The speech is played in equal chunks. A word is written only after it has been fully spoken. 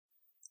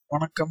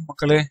வணக்கம்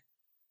மக்களே.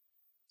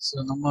 ஸோ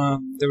நம்ம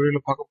இந்த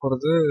வீடியோவில் பார்க்க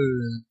போகிறது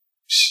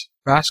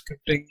பேஷ்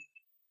scripting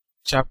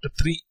chapter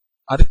 3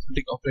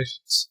 arithmetic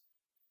operations.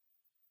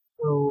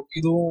 So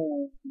இதுவும்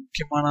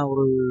முக்கியமான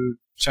ஒரு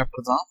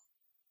சாப்டர் தான்.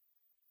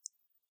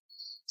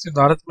 ஸோ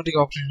இந்த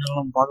அரித்மெட்டிக் ஆப்ரேஷன்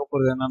நம்ம பார்க்க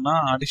போகிறது என்னன்னா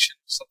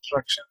addition,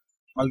 subtraction,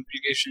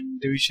 multiplication,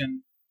 division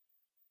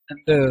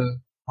and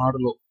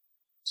modulo.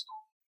 So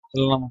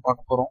இதெல்லாம் நம்ம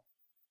பார்க்க போகிறோம்.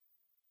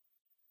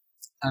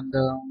 அண்ட்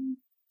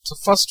ஸோ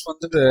ஃபர்ஸ்ட்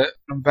வந்துட்டு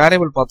நம்ம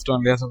வேரியபிள் பார்த்துட்டோம்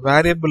இல்லையா? ஸோ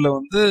வேரியபிளில்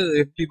வந்து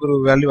எப்படி ஒரு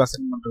வேல்யூ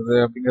அசைன் பண்ணுறது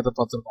அப்படிங்கிறத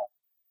பார்த்துருக்கோம்.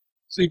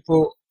 ஸோ இப்போ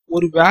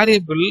ஒரு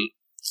வேரியபிள்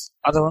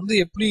அதை வந்து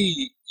எப்படி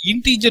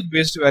இன்டீஜர்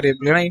பேஸ்டு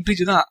வேரியபிள், ஏன்னா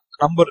இன்டீஜர் தான்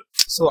நம்பர்.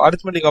 ஸோ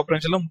அரித்மெட்டிக்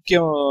ஆப்ரேஷன்ல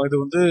முக்கியம் இது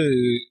வந்து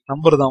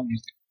நம்பர் தான்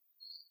உங்களுக்கு.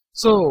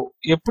 ஸோ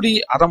எப்படி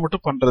அதை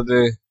மட்டும் பண்ணுறது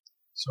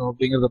ஸோ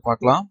அப்படிங்கிறத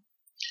பார்க்கலாம்.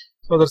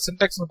 ஸோ அதோட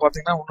சின்டாக்ஸ்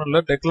பார்த்தீங்கன்னா ஒன்றும்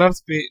இல்லை,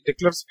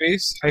 டெக்லர்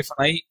ஸ்பேஸ்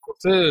ஹைஃபன் ஐ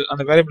கொடுத்து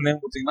அந்த வேரியபிள்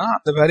நேம் கொடுத்தீங்கன்னா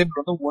அந்த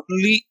வேரியபிள் வந்து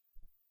ஒன்லி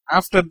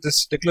ஆஃப்டர் திஸ்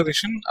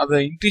டெக்ளரேஷன் அதை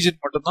இன்டீஜர்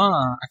மட்டும் தான்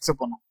அக்செப்ட்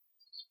பண்ணும்.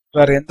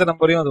 வேற எந்த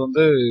நம்பரையும் அது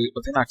வந்து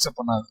பார்த்தீங்கன்னா அக்செப்ட்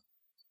பண்ணாது.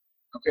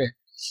 ஓகே,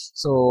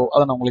 ஸோ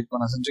அதை நான் உங்களுக்கு இப்போ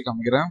நான் செஞ்சு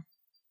காமிக்கிறேன்.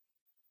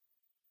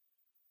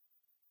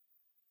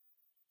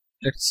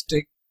 Let's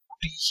take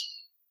t.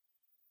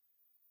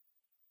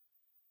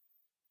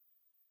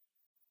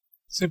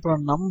 ஸோ இப்போ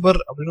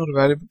நம்பர் அப்படின்னு ஒரு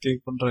வேரியபிள்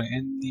கிரியேட் பண்றேன்.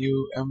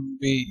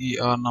 number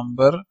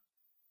நம்பர்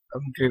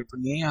அப்படின்னு கிரியேட்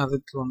பண்ணி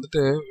அதுக்கு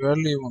வந்துட்டு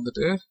வேல்யூ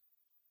வந்துட்டு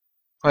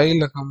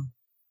பயிலகம்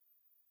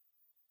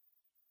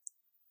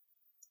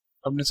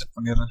அப்படின்னு செட்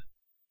பண்ணிடுறேன்.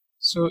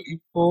 ஸோ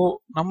இப்போ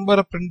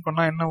நம்பரை பிரிண்ட்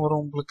பண்ணா என்ன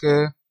வரும் உங்களுக்கு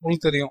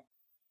தெரியும்,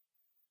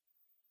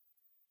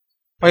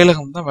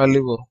 பயிலகம் தான்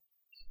வேல்யூ வரும்.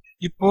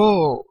 இப்போ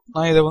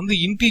நான் இதை வந்து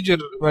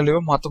இன்டீஜர்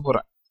வேல்யூவை மாற்ற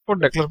போறேன். இப்போ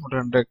டெக்ளேர்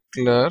பண்றேன்,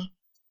 declare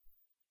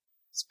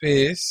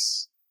space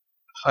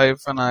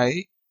hyphen I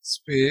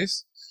space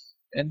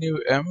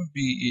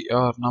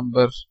number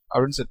number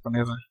அப்படின்னு செட்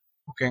பண்ணிடுறேன்.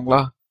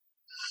 ஓகேங்களா?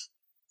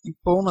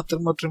 இப்போ நான்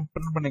திரும்ப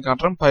பிரிண்ட் பண்ணி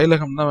காட்டுறேன்,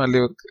 பயிலகம் தான்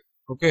வேல்யூ இருக்கு.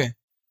 ஓகே,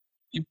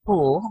 இப்போ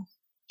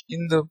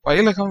இந்த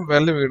பயிலகம்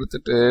வேல்யூ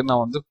எடுத்துட்டு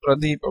நான் வந்து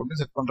பிரதீப் அப்படின்னு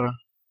செட் பண்றேன்.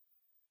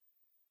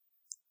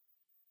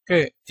 ஓகே,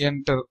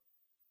 என்டர்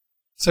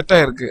செட்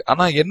ஆயிருக்கு.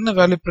 ஆனா என்ன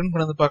வேல்யூ பிரிண்ட்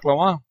பண்ணது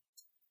பார்க்கலாமா?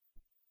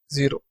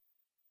 0.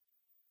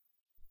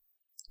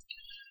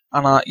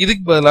 ஆனா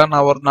இதுக்கு பதிலா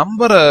நான் ஒரு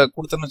நம்பரை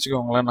கொடுத்தேன்னு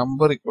வச்சுக்கோங்களேன்,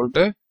 நம்பர் ஈக்குவல்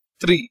டு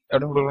 3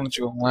 அப்படின்னு கொடுக்கணும்னு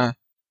வச்சுக்கோங்களேன்.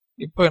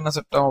 இப்போ என்ன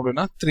செட் ஆகும்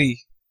அப்படின்னா 3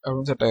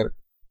 அப்படின்னு செட்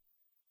ஆயிருக்கு.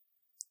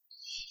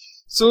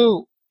 ஸோ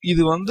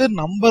இது வந்து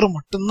நம்பர்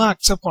மட்டும்தான்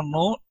அக்செப்ட்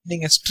பண்ணும்.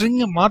 நீங்க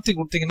ஸ்ட்ரிங்கை மாத்தி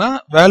கொடுத்தீங்கன்னா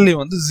வேல்யூ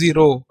வந்து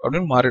 0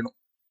 அப்படின்னு மாறிடும்.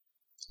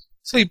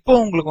 ஸோ இப்போ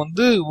உங்களுக்கு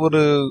வந்து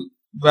ஒரு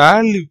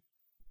வேல்யூ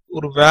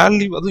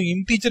அதுவும்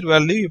இன்டீஜர்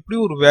வேல்யூ எப்படி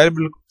ஒரு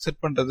வேரியபிள்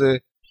செட் பண்றது,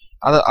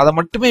 அதை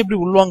மட்டுமே எப்படி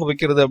உள்வாங்க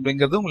வைக்கிறது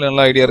அப்படிங்கிறது உங்களுக்கு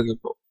நல்ல ஐடியா இருக்கு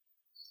இப்போ.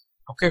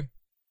 Okay,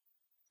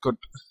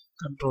 good.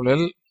 Control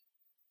L.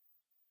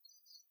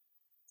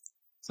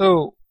 So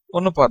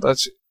ஒன்று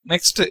பார்த்தாச்சு.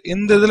 நெக்ஸ்ட்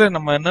இந்த இதுல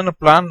நம்ம என்னென்ன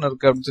பிளான்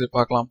இருக்கு அப்படின்னு சொல்லி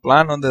பார்க்கலாம்.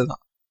 பிளான் வந்து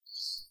இதுதான்.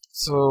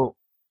 ஸோ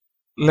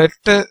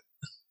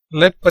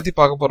லெட் பத்தி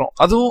பார்க்க போறோம்.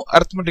 அதுவும்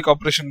அரித்மெட்டிக்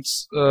ஆப்ரேஷன்ஸ்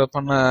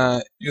பண்ண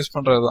யூஸ்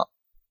பண்றது தான்.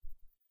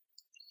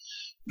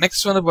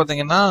 நெக்ஸ்ட் வந்து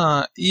பாத்தீங்கன்னா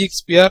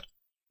EXPR,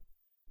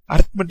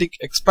 arithmetic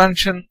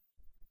expansion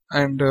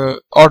and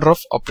order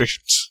of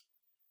operations,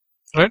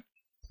 right?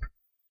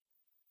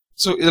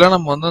 So இதெல்லாம்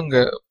நம்ம வந்து அங்க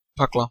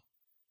பார்க்கலாம்.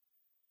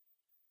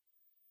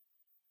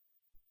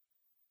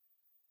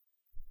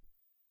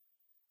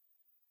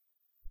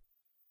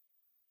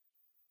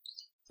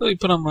 ஸோ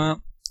இப்போ நம்ம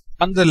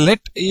அந்த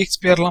லெட்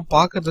EXPRலாம்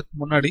பார்க்கறதுக்கு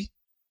முன்னாடி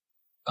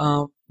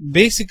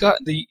பேசிக்கா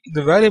இந்த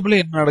வேரியபிள்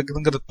என்ன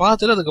நடக்குதுங்கிறது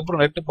பார்த்துட்டு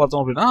அதுக்கப்புறம் லெட்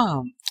பார்த்தோம் அப்படின்னா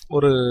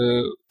ஒரு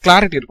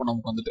கிளாரிட்டி இருக்கும்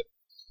நமக்கு வந்துட்டு,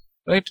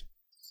 ரைட்?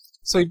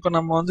 ஸோ இப்போ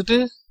நம்ம வந்துட்டு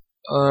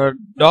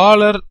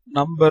டாலர்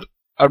நம்பர்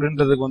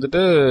அப்படின்றதுக்கு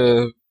வந்துட்டு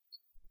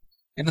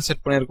என்ன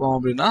செட் பண்ணியிருக்கோம்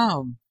அப்படின்னா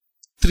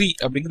 3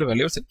 அப்படிங்கிற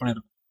வேல்யூவை செட்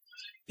பண்ணியிருக்கோம்.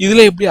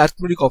 இதுல எப்படி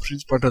அரித்மெட்டிக்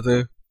ஆப்ரேஷன்ஸ் பண்றது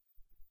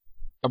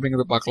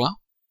அப்படிங்கறத பார்க்கலாம்.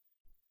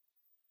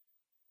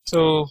 ஸோ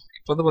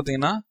இப்போ வந்து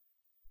பாத்தீங்கன்னா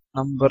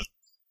number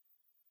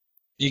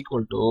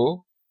equal to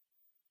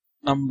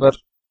number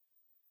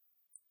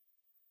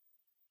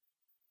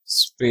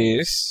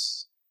space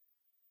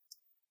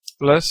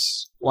plus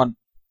 1.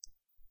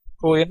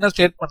 இப்போ என்ன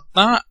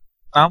ஸ்டேட்மெண்ட்னா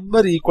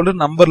நம்பர் ஈக்குவல் டு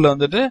நம்பர்ல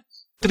வந்துட்டு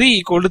 3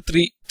 ஈக்குவல்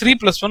டு 3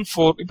 பிளஸ் 1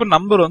 4. இப்போ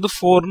நம்பர் வந்து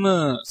 4ன்னு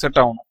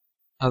செட் ஆகணும்.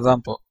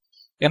 அதுதான் இப்போ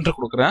என்டர்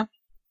கொடுக்குறேன்.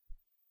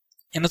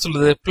 என்ன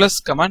சொல்லுது? பிளஸ்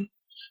கமாண்ட்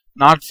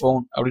நாட்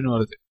ஃபவுண்ட் அப்படின்னு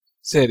வருது.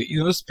 சரி, இது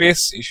வந்து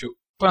ஸ்பேஸ் இஷ்யூ.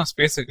 இப்போ நான்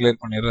ஸ்பேஸை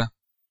கிளியர் பண்ணிடுறேன்.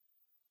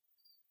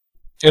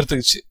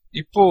 எடுத்துக்கிச்சு.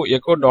 இப்போ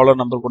எக்கோ டாலர்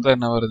நம்பர் கொடுத்தா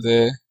என்ன வருது?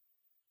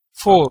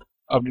 4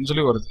 அப்படின்னு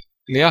சொல்லி வருது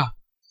இல்லையா?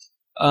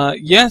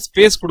 ஏன்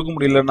ஸ்பேஸ் கொடுக்க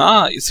முடியலன்னா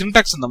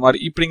சின்டாக்ஸ் இந்த மாதிரி.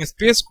 இப்போ நீங்க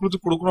ஸ்பேஸ்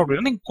கொடுக்கணும்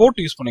அப்படின்னா நீங்க கோட்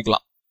யூஸ்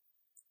பண்ணிக்கலாம்.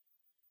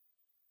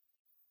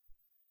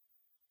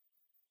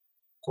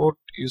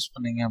 கோட் யூஸ்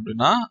பண்ணீங்க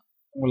அப்படின்னா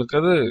உங்களுக்கு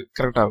அது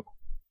கரெக்டா இருக்கும்.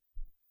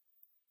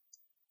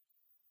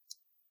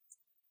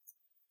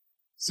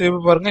 சரி,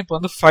 பாருங்க இப்போ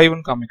வந்து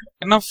 5ன்னு காமிக்கும்.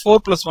 ஏன்னா 4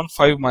 + 1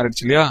 5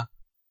 மாறிடுச்சு இல்லையா?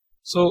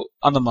 ஸோ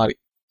அந்த மாதிரி,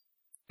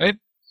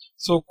 ரைட்?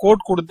 ஸோ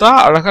கோட் கொடுத்தா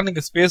அழகா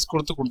நீங்க ஸ்பேஸ்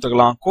கொடுத்து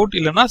கொடுத்துக்கலாம். கோட்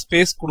இல்லைன்னா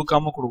ஸ்பேஸ்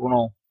கொடுக்காம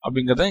கொடுக்கணும்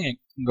அப்படிங்கிறத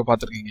இங்க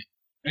பார்த்துருக்கீங்க.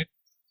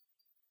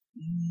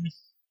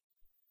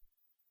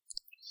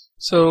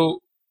 ஸோ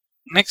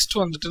நெக்ஸ்ட்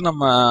வந்துட்டு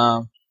நம்ம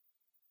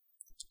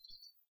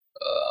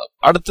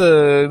அடுத்த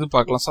இது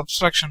பார்க்கலாம்,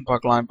 சப்ஸ்ட்ராக்ஷன்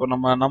பார்க்கலாம். இப்போ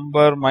நம்ம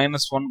நம்பர்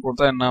 -1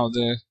 கொடுத்தா என்ன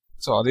ஆகுது?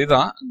 ஸோ அதே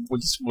தான்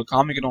உங்களுக்கு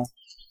காமிக்கணும்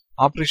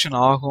ஆப்ரேஷன்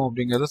ஆகும்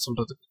அப்படிங்கிறத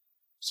சொல்றதுக்கு.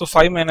 ஸோ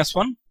 5 -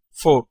 1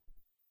 4,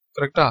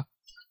 கரெக்டா?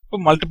 இப்போ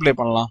மல்டிப்ளை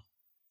பண்ணலாம்.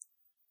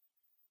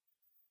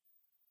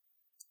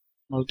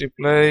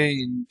 மல்டிப்ளை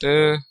இன்ட்டு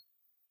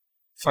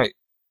 5,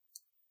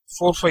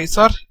 4 5s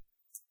are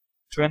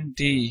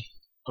 20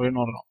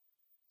 அப்படின்னு வரும்.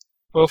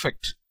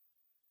 பெர்ஃபெக்ட்.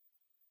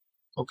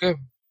 ஓகே,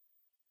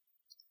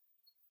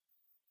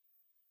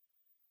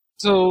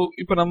 ஸோ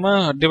இப்போ நம்ம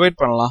டிவைட்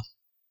பண்ணலாம்.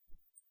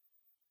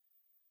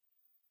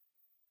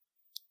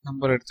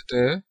 நம்பர்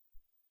எடுத்துட்டு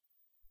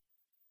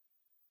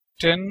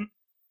 10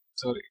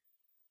 2.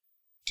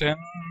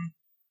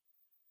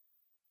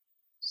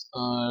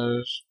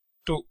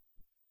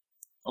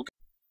 ஓகே,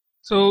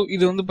 ஸோ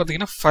இது வந்து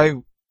பார்த்தீங்கன்னா 5.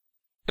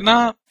 ஏன்னா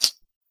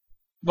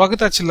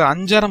வகுத்தாச்சுல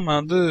 5 நம்ம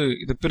வந்து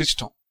இதை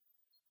பிரிச்சிட்டோம்,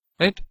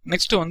 ரைட்?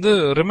 நெக்ஸ்ட் வந்து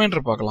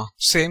ரிமைண்டர் பார்க்கலாம்.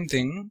 Same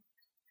thing.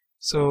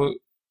 ஸோ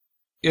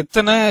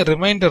எத்தனை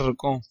ரிமைண்டர்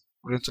இருக்கும்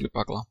அப்படின்னு சொல்லி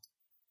பார்க்கலாம்.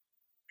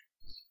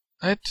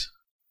 Right,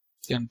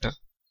 enter.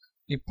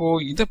 இப்போ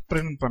இதை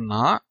பிரிண்ட் பண்ணா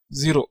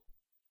 0,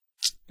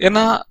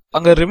 ஏன்னா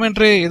அங்க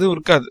ரிமைண்டரே எதுவும்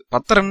இருக்காது.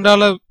 10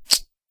 2ஆல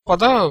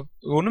பார்த்தா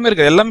ஒண்ணுமே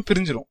இருக்காது, எல்லாமே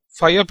பிரிஞ்சிடும்,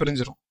 5ஆ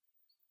பிரிஞ்சிடும்.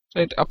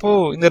 ரைட், அப்போ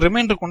இந்த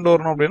ரிமைண்டர் கொண்டு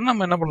வரணும் அப்படின்னா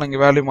நம்ம என்ன பண்ணலாம்,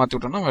 இங்க வேல்யூ மாத்தி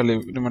விட்டோம்னா வேல்யூ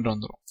ரிமைண்டர்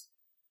வந்துடும்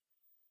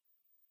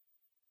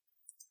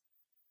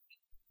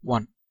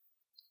 1.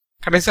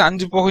 கடைசி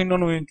 5 போக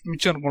இன்னொன்று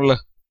மிச்சம் இருக்கும்ல,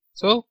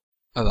 ஸோ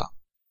அதான்.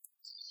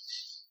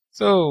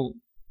 So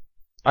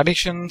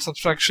addition,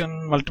 subtraction,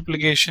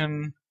 multiplication,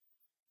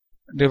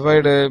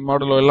 divide,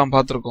 modulo எல்லாம்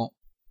பார்த்துருக்கோம்,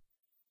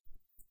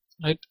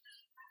 ரைட்?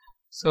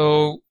 ஸோ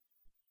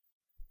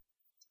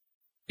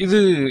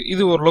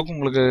இது ஓரளவுக்கு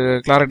உங்களுக்கு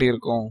கிளாரிட்டி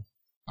இருக்கும்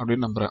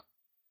அப்படின்னு நம்புறேன்.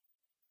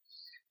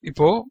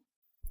 இப்போ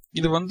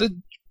இது வந்து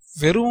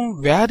வெறும்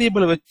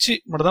வேரியபிளை வச்சு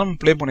மட்டும் தான்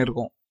நம்ம ப்ளே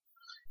பண்ணியிருக்கோம்.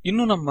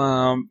 இன்னும் நம்ம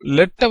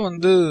லெட்டை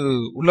வந்து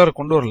உள்ளார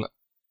கொண்டு வரல.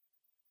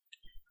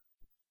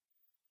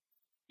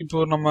 இப்போ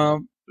நம்ம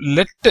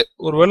லெட்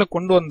ஒருவேளை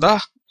கொண்டு வந்தா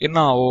என்ன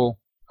ஆகும்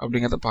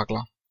அப்படிங்கிறத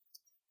பார்க்கலாம்.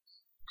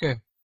 ஓகே,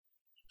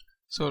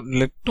 ஸோ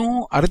லெட்டும்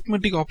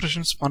அரித்மெட்டிக்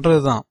ஆப்ரேஷன்ஸ்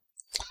பண்றது தான்.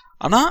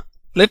 ஆனா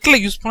லெட்ல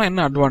யூஸ் பண்ணா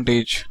என்ன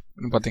அட்வான்டேஜ்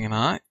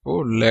பார்த்தீங்கன்னா, இப்போ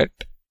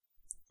let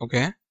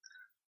okay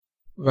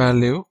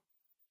value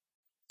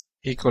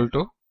equal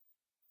to,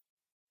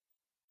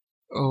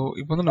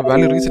 இப்போ வந்து நான்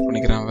வேல்யூ ரீசெட்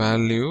பண்ணிக்கிறேன்.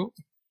 வேல்யூ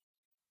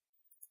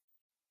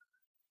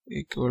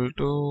ஈக்குவல்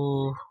டு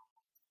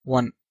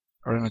 1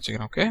 அப்படின்னு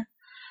வச்சுக்கிறேன். ஓகே,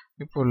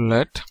 இப்போ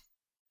let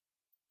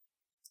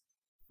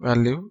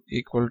value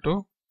equal to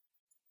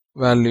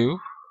value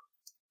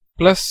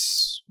plus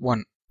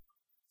 1,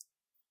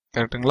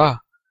 கரெக்டுங்களா?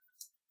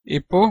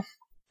 இப்போ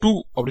 2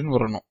 அப்படின்னு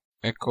வரணும்.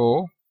 echo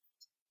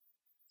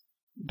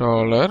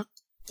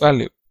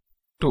 $value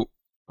 2,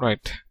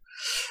 right?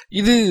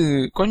 இது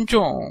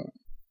கொஞ்சம்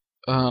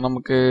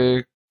நமக்கு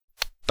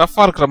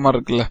டஃபா இருக்கிற மாதிரி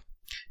இருக்குல்ல.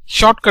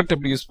 ஷார்ட்கட்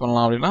எப்படி யூஸ்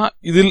பண்ணலாம் அப்படின்னா,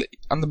 இதில்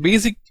அந்த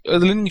பேசிக்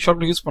இதுல நீங்க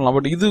ஷார்ட்கட் யூஸ் பண்ணலாம்.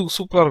 பட் இது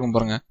சூப்பரா இருக்கும்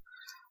பாருங்க.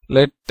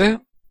 லெட்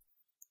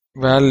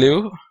வேல்யூ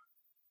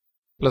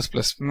பிளஸ்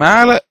பிளஸ்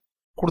மேல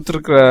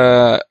கொடுத்துருக்கிற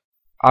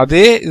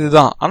அதே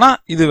இதுதான், ஆனா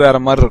இது வேற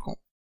மாதிரி இருக்கும்.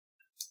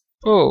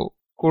 இப்போ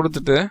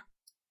கொடுத்துட்டு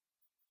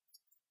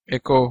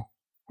எக்கோ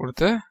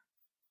கொடுத்து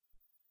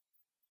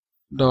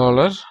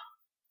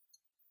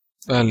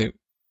 $value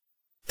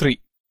 3,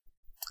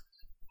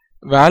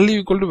 value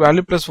equal to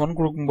value plus 1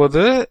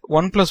 கொடுக்கும்போது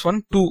 1 பிளஸ் 1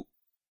 2.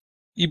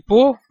 இப்போ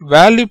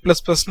value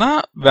plus பிளஸ்னா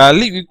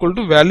value equal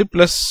to value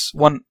plus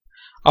 1,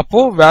 அப்போ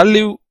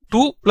வேல்யூ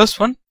 2 பிளஸ்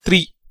 1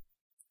 3.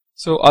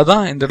 ஸோ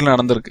அதான் இந்த இடத்துல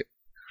நடந்திருக்கு.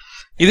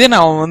 இதே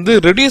நான் வந்து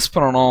ரெடியூஸ்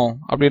பண்ணணும்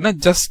அப்படின்னா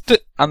ஜஸ்ட்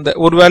அந்த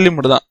ஒரு வேல்யூ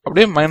மட்டும் தான்,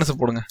 அப்படியே மைனஸ்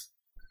போடுங்க.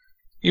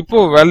 இப்போ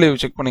வேல்யூ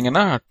செக்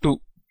பண்ணீங்கன்னா 2,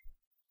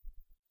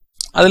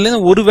 அதுல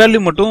இருந்து ஒரு வேல்யூ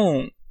மட்டும்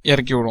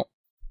இறக்கி விடும்.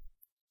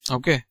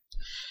 ஓகே,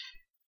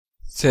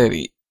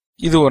 சரி,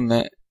 இது ஒண்ணு.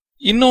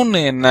 இன்னொன்னு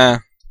என்ன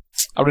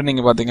அப்படின்னு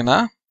நீங்க பாத்தீங்கன்னா,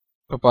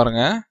 இப்ப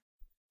பாருங்க,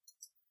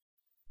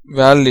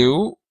 value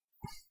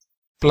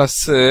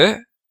plus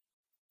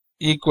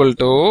equal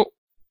to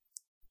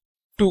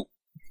 2.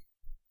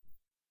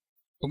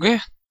 Okay,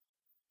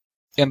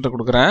 enter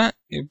கொடுக்குறேன்.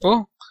 இப்போ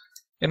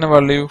என்ன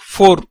வேல்யூ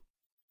 4.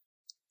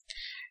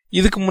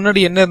 இதுக்கு முன்னாடி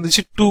என்ன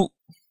இருந்துச்சு 2.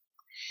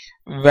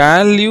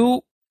 வேல்யூ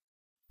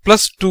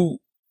பிளஸ் 2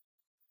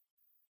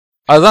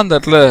 அதுதான் அந்த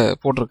இடத்துல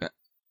போட்டிருக்கேன்.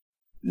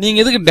 நீங்க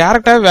எதுக்கு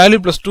டைரக்டா வேல்யூ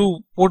பிளஸ் 2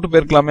 போட்டு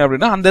போயிருக்கலாமே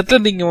அப்படின்னா, அந்த இடத்துல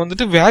நீங்க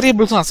வந்துட்டு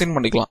வேரியபிள்ஸும் அசைன்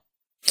பண்ணிக்கலாம்.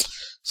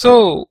 ஸோ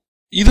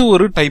இது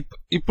ஒரு டைப்,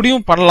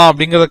 இப்படியும் பண்ணலாம்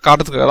அப்படிங்கறத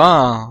காட்டுறதுக்காக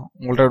தான்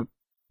உங்கள்ட்ட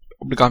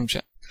அப்படி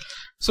காமிச்சேன்.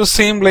 ஸோ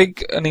சேம் லைக்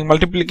நீங்க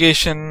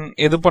மல்டிப்ளிகேஷன்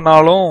எது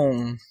பண்ணாலும்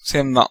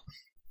சேம் தான்.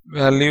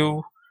 Value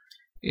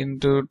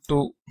into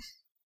 2.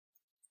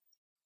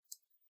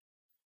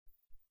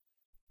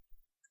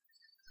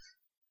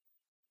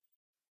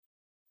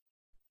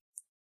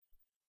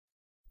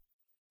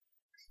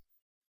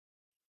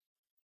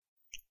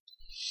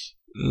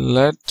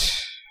 let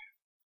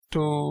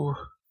 2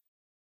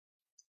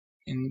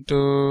 into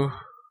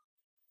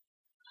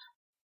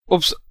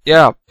oops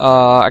yeah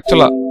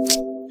actually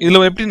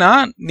இதுல எப்படின்னா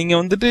நீங்க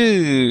வந்துட்டு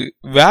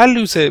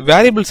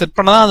வேரியபிள் செட்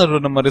பண்ணா தான் அதோட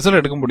நம்ம ரிசல்ட்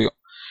எடுக்க முடியும்.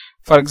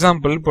 ஃபார்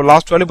எக்ஸாம்பிள் இப்போ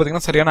லாஸ்ட் வேல்யூ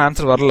பாத்தீங்கன்னா சரியான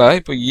ஆன்சர் வரல.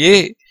 இப்போ a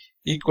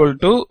ஈக்குவல்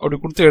டு அப்படி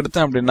கொடுத்து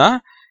எடுத்தேன் அப்படின்னா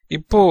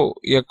இப்போ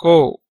எக்கோ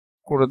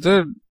கொடுத்து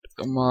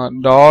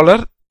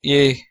டாலர்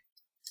a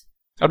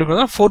அப்படி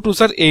 4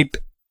 2s are 8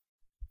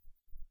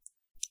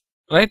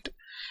 ரைட்.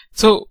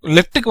 ஸோ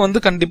லெட்டுக்கு வந்து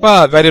கண்டிப்பா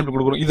வேரியபிள்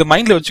கொடுக்கணும். இது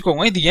மைண்ட்ல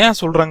வச்சுக்கோங்க. இது ஏன்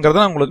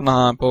சொல்றேங்கிறத உங்களுக்கு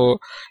நான் இப்போ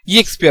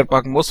EXPR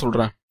பார்க்கும்போது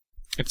சொல்றேன்.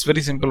 It's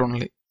very simple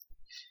only.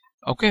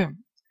 Okay.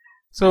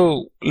 So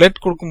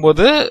let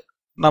கொடுக்கும்போது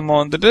நம்ம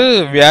வந்துட்டு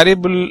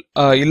வேரியபிள்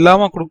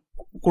இல்லாம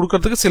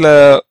கொடுக்கறதுக்கு சில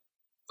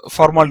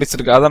ஃபார்மாலிட்டிஸ்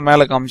இருக்கு. அதான்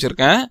மேல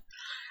காமிச்சிருக்கேன்.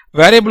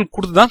 வேரியபிள்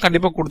கொடுத்து தான்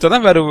கண்டிப்பா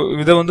கொடுத்தாதான் வேற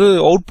இதை வந்து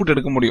அவுட்புட்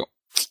எடுக்க முடியும்.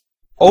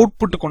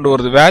 அவுட்புட் கொண்டு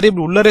வருது.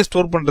 வேரியபிள் உள்ளரே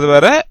ஸ்டோர் பண்றது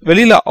வேற,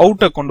 வெளியில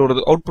அவுட்டை கொண்டு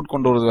வருது, அவுட்புட்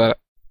கொண்டு வருது வேற.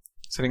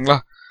 சரிங்களா?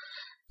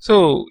 ஸோ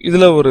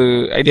இதுல ஒரு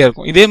ஐடியா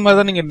இருக்கும். இதே மாதிரி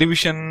தான் நீங்க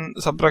டிவிஷன்,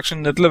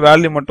 சப்ட்ராக்ஷன் இடத்துல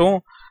வேல்யூ மட்டும்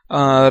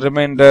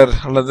ரிமைண்டர்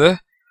அல்லது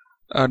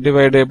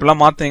டிவைடு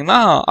இப்படிலாம் மாத்தீங்கன்னா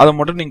அதை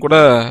மட்டும் நீங்க கூட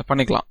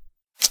பண்ணிக்கலாம்.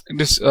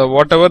 It is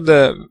what ever the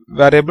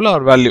variable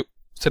R value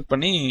set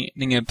பண்ணி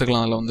நீங்க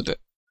எடுத்துக்கலாம் அதில் வந்துட்டு.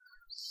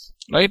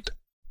 ரைட்.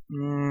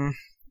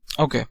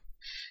 ஓகே.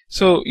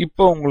 ஸோ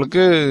இப்போ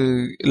உங்களுக்கு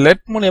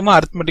லெட் மூலியமா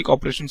அரித்மெட்டிக்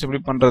ஆப்ரேஷன்ஸ்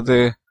எப்படி பண்றது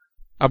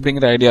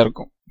அப்படிங்கிற ஐடியா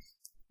இருக்கும்.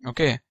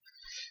 ஓகே.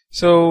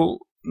 ஸோ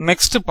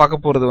நெக்ஸ்ட்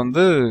பார்க்க போறது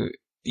வந்து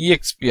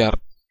EXPR.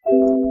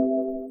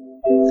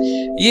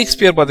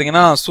 EXPR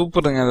பாத்தீங்கன்னா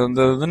சூப்பருங்க. அது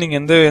வந்து நீங்க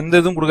எந்த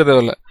இதுவும் கொடுக்க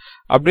தேவையில்ல.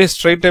 அப்படியே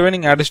ஸ்ட்ரைட்டாவே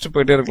நீங்க அடிச்சுட்டு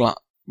போயிட்டே இருக்கலாம்.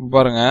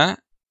 பாருங்க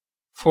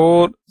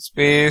 4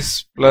 ஸ்பேஸ்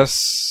பிளஸ்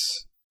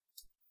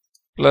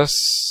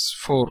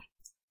 4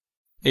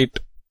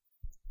 8.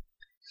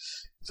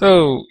 ஸோ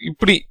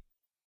இப்படி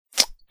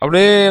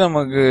அப்படியே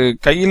நமக்கு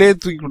கையிலே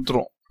தூக்கி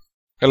கொடுத்துரும்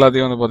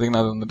எல்லாத்தையும் வந்து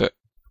பாத்தீங்கன்னா அது வந்துட்டு.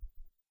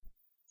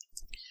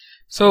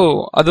 ஸோ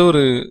அது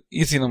ஒரு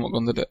ஈஸி நமக்கு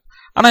வந்துட்டு.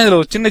 ஆனா இதுல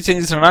ஒரு சின்ன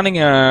சேஞ்சஸ் என்னன்னா,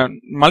 நீங்க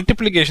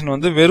மல்டிப்ளிகேஷன்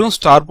வந்து வெறும்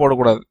ஸ்டார்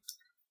போடக்கூடாது.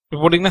 இப்போ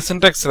போட்டீங்கன்னா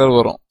சின்டாக்ஸ் எரர்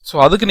வரும். ஸோ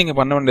அதுக்கு நீங்க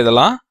பண்ண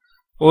வேண்டியதெல்லாம்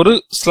ஒரு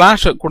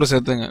ஸ்லாஷ் கூட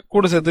சேர்த்துங்க.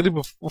 கூட சேர்த்துட்டு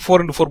இப்போ 4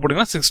 into 4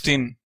 போட்டீங்கன்னா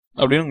 16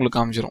 அப்படின்னு உங்களுக்கு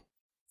காமிச்சிடும்.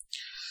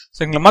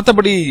 சரிங்களா?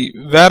 மற்றபடி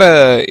வேற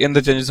எந்த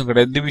சேஞ்சஸும்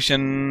கிடையாது.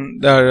 டிவிஷன்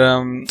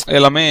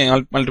எல்லாமே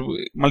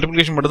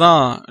மல்டிப்ளிகேஷன் மட்டும்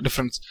தான்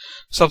டிஃபரன்ஸ்.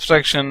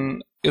 சப்ஸ்ட்ராக்ஷன்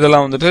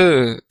இதெல்லாம் வந்துட்டு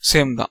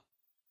சேம் தான்.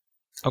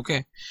 ஓகே.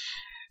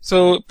 ஸோ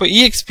இப்போ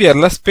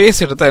EXPRல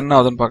ஸ்பேஸ் எடுத்தா என்ன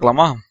ஆகுதுன்னு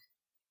பார்க்கலாமா?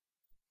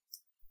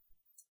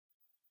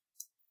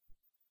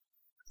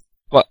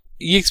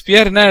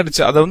 EXPR என்ன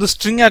ஆயிடுச்சு, அதை வந்து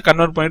ஸ்ட்ரிங்கா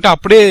கன்வெர்ட் பண்ணிட்டு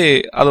அப்படியே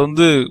அதை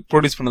வந்து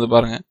ப்ரொடியூஸ் பண்ணுது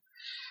பாருங்க.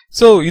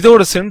 ஸோ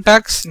இதோட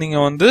சின்டாக்ஸ் நீங்க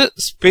வந்து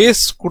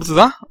ஸ்பேஸ் கொடுத்து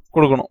தான்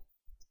கொடுக்கணும்.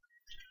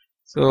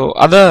 ஸோ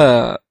அதை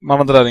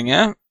மறந்துடாதீங்க.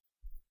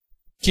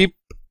 Keep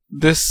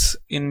this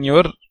in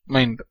your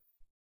mind.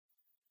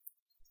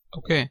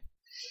 Okay.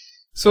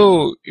 So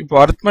இப்போ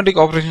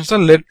அரித்மெட்டிக் ஆப்ரேஷன்ஸ்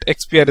லெட்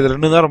XPR இது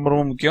ரெண்டு தான் ரொம்ப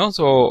ரொம்ப முக்கியம்.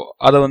 ஸோ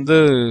அதை வந்து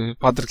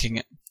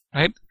பார்த்துருக்கீங்க.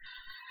 ரைட்.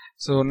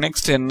 ஸோ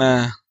நெக்ஸ்ட் என்ன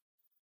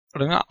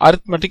அப்படிங்க,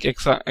 arithmetic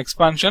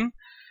expansion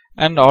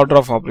and order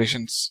of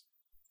operations.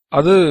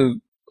 அது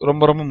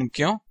ரொம்ப ரொம்ப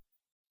முக்கியம்.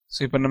 ஸோ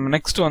இப்போ நம்ம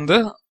நெக்ஸ்ட் வந்து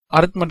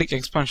அரித்மெட்டிக்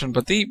எக்ஸ்பான்ஷன்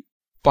பத்தி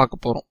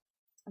பார்க்க போறோம்.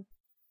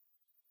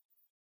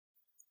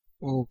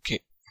 ஓகே.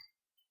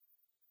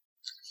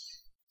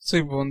 ஸோ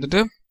இப்போ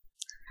வந்துட்டு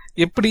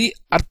எப்படி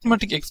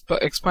அரித்மெட்டிக்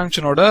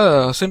எக்ஸ்பான்ஷனோட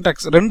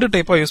சின்டாக்ஸ் ரெண்டு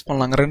டைப்பா யூஸ்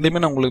பண்ணலாங்க. ரெண்டுமே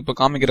நான் உங்களுக்கு இப்போ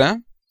காமிக்கிறேன்.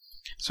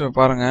 ஸோ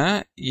பாருங்க,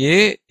 A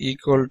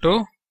ஈக்குவல் டு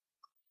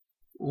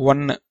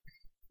 1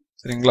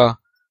 சரிங்களா,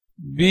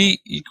 B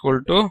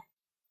equal to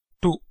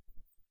 2.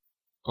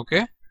 Okay.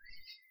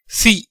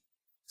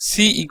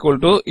 C equal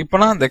to, இப்போ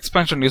நான் அந்த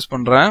எக்ஸ்பான்ஷன் யூஸ்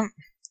பண்றேன்.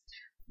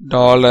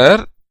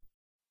 Dollar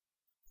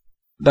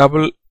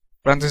double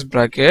parenthesis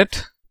bracket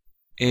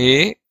A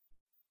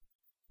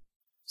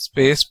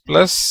space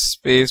plus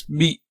space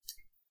B.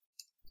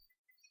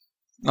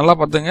 நல்லா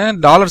பார்த்துங்க,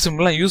 டாலர்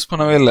சிம்பிள்லாம் யூஸ்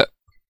பண்ணவே இல்லை.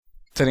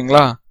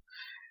 சரிங்களா?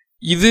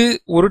 இது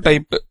ஒரு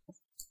டைப்.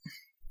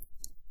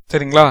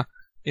 சரிங்களா?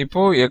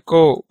 இப்போ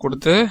எக்கோ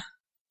கொடுத்து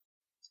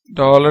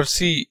 $C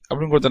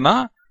அப்படின்னு கொடுத்தனா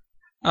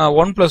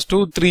 1 + 2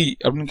 3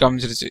 அப்படின்னு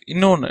காமிச்சிருச்சு.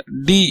 இன்னொன்னு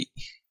D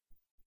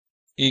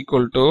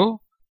equal to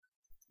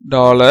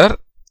dollar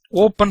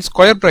open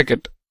square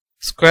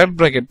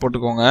bracket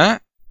போட்டுக்கோங்க.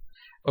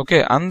 ஓகே.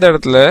 அந்த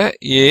இடத்துல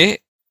A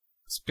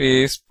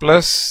space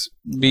plus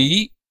B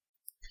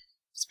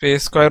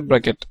space square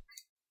bracket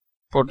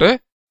போட்டு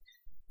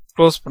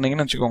க்ளோஸ்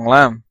பண்ணீங்கன்னு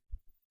வச்சுக்கோங்களேன்.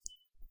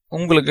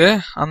 உங்களுக்கு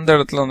அந்த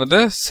இடத்துல வந்துட்டு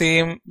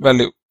சேம்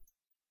வேல்யூ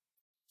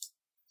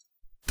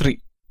 3.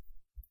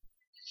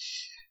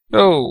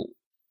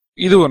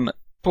 இது ஒண்ணு.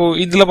 இப்போ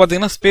இதுல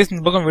பாத்தீங்கன்னா ஸ்பேஸ்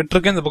இந்த பக்கம்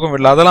விட்டுருக்கேன், இந்த பக்கம்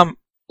விடல, அதெல்லாம்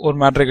ஒரு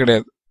மேட்டரே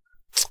கிடையாது.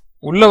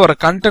 உள்ள வர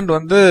கண்டென்ட்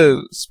வந்து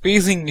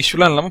ஸ்பேசிங்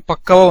இஷ்யூலாம் இல்லாம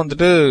பக்காவா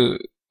வந்துட்டு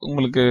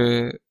உங்களுக்கு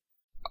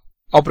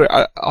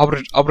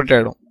ஆப்ரேட்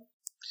ஆயிடும்.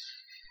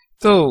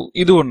 ஸோ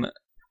இது ஒண்ணு.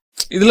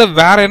 இதுல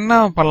வேற என்ன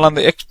பண்ணலாம்,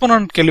 இந்த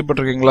எக்ஸ்போனன்ட்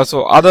கேள்விப்பட்டிருக்கீங்களா? ஸோ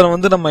அதை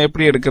வந்து நம்ம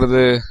எப்படி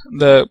எடுக்கிறது,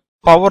 இந்த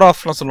பவர்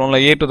ஆஃப்லாம் சொல்லுவோம்ல,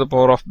 a to the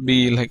power of b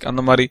like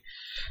அந்த மாதிரி.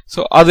 ஸோ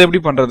அது எப்படி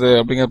பண்றது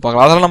அப்படிங்கிறது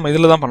பார்க்கலாம். அதெல்லாம் நம்ம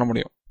இதில் தான் பண்ண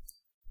முடியும்.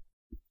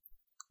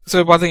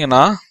 ஸோ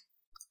பார்த்தீங்கன்னா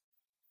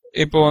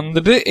இப்போ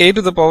வந்துட்டு a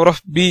to the power of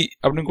b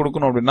அப்படின்னு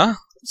கொடுக்கணும் அப்படின்னா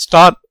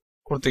ஸ்டார்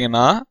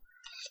கொடுத்தீங்கன்னா,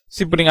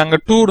 இப்போ நீங்கள் அங்கே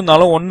 2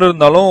 இருந்தாலும் 1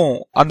 இருந்தாலும்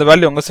அந்த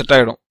வேல்யூ அங்கே செட்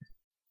ஆகிடும்.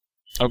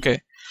 ஓகே,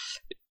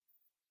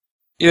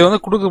 இதை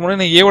வந்து கொடுக்க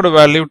முன்னாடி நான் ஏவோட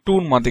வேல்யூ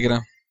 2ன்னு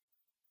மாற்றிக்கிறேன்.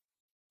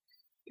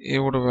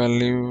 ஏவோட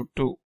வேல்யூ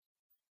 2.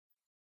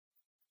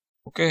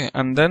 ஓகே,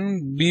 அண்ட் தென்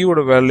பியோட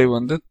வேல்யூ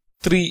வந்து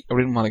 3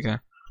 அப்படின்னு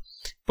மாற்றிக்கிறேன்.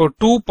 இப்போ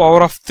 2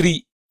 பவர் ஆஃப் 3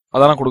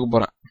 அதான் நான் கொடுக்க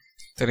போகிறேன்.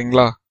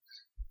 சரிங்களா?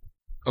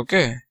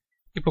 ஓகே,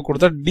 இப்போ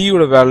கொடுத்தா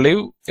டியோட வேல்யூ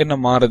என்ன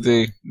மாறுது?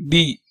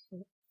 D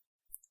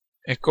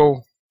echo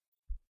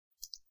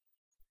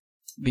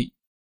D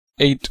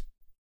 8.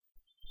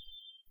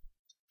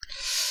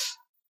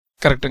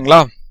 கரெக்டுங்களா?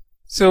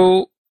 So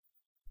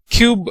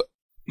cube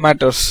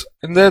matters.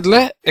 இந்த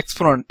இதில்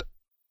எக்ஸ்போனன்ட்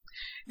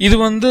இது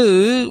வந்து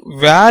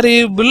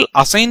வேரியபிள்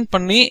அசைன்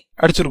பண்ணி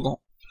அடிச்சிருக்கோம்.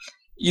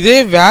 இதே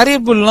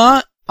வேரியபிள்லாம்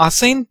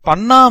அசைன்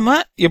பண்ணாம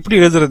எப்படி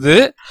எழுதுறது,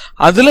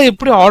 அதுல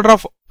எப்படி ஆர்டர்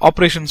ஆஃப்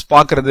ஆப்ரேஷன்ஸ்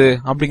பாக்குறது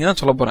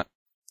அப்படிங்கிறத சொல்ல போறேன்.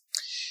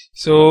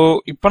 ஸோ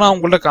இப்போ நான்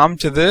உங்கள்ட்ட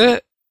காமிச்சது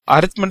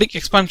அரித்மெட்டிக்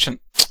எக்ஸ்பான்ஷன்.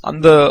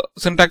 அந்த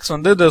சின்டாக்ஸ்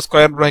வந்து இந்த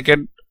square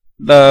bracket,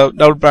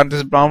 double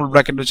bracket, normal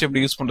bracket வச்சு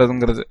எப்படி யூஸ்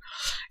பண்றதுங்கிறது.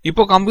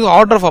 இப்போ காமிச்சு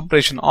order of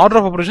operation. Order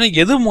of operation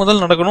எது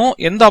முதல் நடக்கணும்,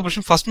 எந்த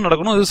ஆப்ரேஷன் ஃபர்ஸ்ட்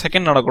நடக்கணும், எது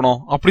செகண்ட் நடக்கணும்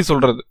அப்படி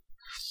சொல்றது.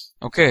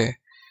 ஓகே,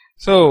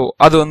 ஸோ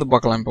அது வந்து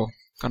பார்க்கலாம். இப்போ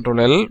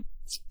கண்ட்ரோல் எல்.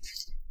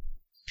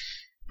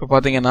 இப்போ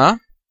பார்த்தீங்கன்னா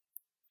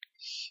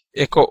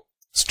எக்கோ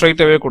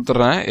ஸ்ட்ரைட்டாகவே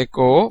கொடுத்துட்றேன்.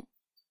 எக்கோ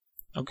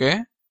ஓகே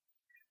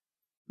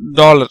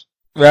டாலர்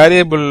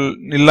வேரியபிள்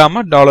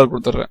இல்லாமல் டாலர்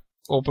கொடுத்துட்றேன்.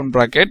 Open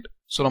bracket.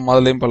 ஸோ நம்ம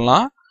அதுலேயும்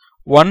பண்ணலாம்.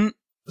 1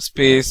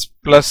 ஸ்பேஸ்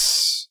ப்ளஸ்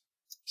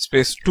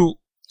ஸ்பேஸ் 2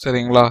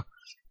 சரிங்களா,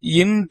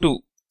 இன்டூ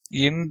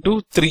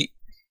 3.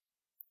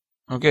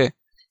 ஓகே,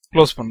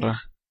 க்ளோஸ் பண்ணுறேன்.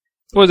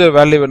 இப்போ இது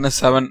வேல்யூ என்ன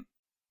 7.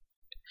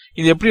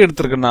 இது எப்படி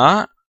எடுத்திருக்குன்னா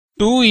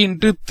 2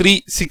 into 3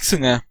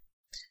 6ங்க,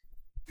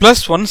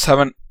 பிளஸ் 1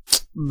 7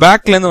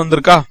 பேக்ல இருந்து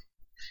வந்திருக்கா.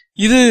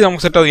 இது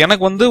நமக்கு செட் ஆகுது.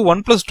 எனக்கு வந்து 1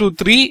 + 2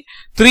 3,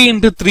 3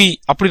 into 3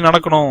 அப்படி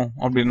நடக்கணும்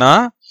அப்படின்னா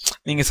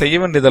நீங்க செய்ய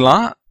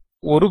வேண்டியதெல்லாம்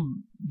ஒரு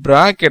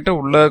பிராக்கெட்டை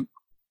உள்ள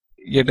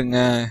எடுங்க,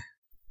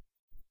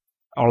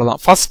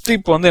 அவ்வளவுதான். ஃபர்ஸ்ட்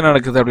இப்போ வந்து என்ன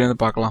நடக்குது அப்படின்னு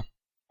பார்க்கலாம்.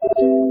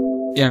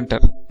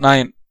 Enter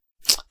 9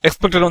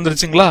 expected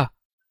வந்துருச்சுங்களா.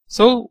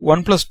 ஸோ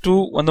 1 + 2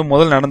 வந்து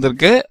முதல்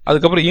நடந்திருக்கு,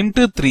 அதுக்கப்புறம்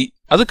இன்ட்டு 3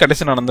 அது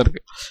கடைசி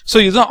நடந்திருக்கு. ஸோ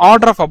இதுதான்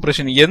ஆர்டர் ஆஃப்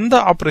ஆப்ரேஷன். எந்த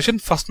ஆப்ரேஷன்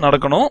ஃபர்ஸ்ட்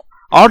நடக்கணும்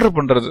ஆர்டர்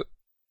பண்றது.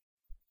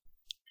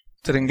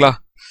 சரிங்களா?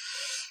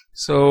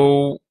 ஸோ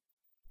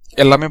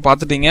எல்லாமே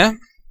பார்த்துட்டீங்க.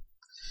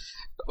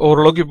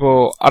 ஓரளவுக்கு இப்போ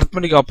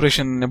அரித்மெட்டிக்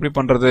ஆப்ரேஷன் எப்படி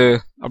பண்றது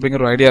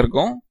அப்படிங்கிற ஒரு ஐடியா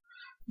இருக்கும்.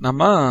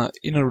 நம்ம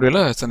இன்னொரு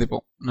வீடியோல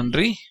சந்திப்போம்.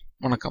 நன்றி,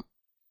 வணக்கம்.